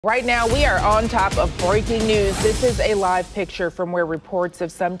Right now, we are on top of breaking news. This is a live picture from where reports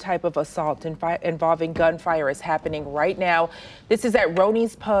of some type of assault involving gunfire is happening right now. This is at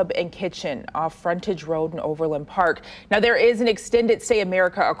Roney's Pub and Kitchen off Frontage Road in Overland Park. Now, there is an extended Stay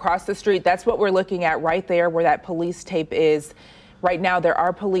America across the street. That's what we're looking at right there where that police tape is. Right now, there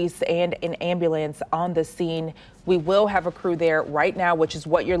are police and an ambulance on the scene. We will have a crew there right now, which is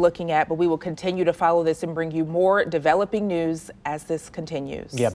what you're looking at, but we will continue to follow this and bring you more developing news as this continues. Yeah.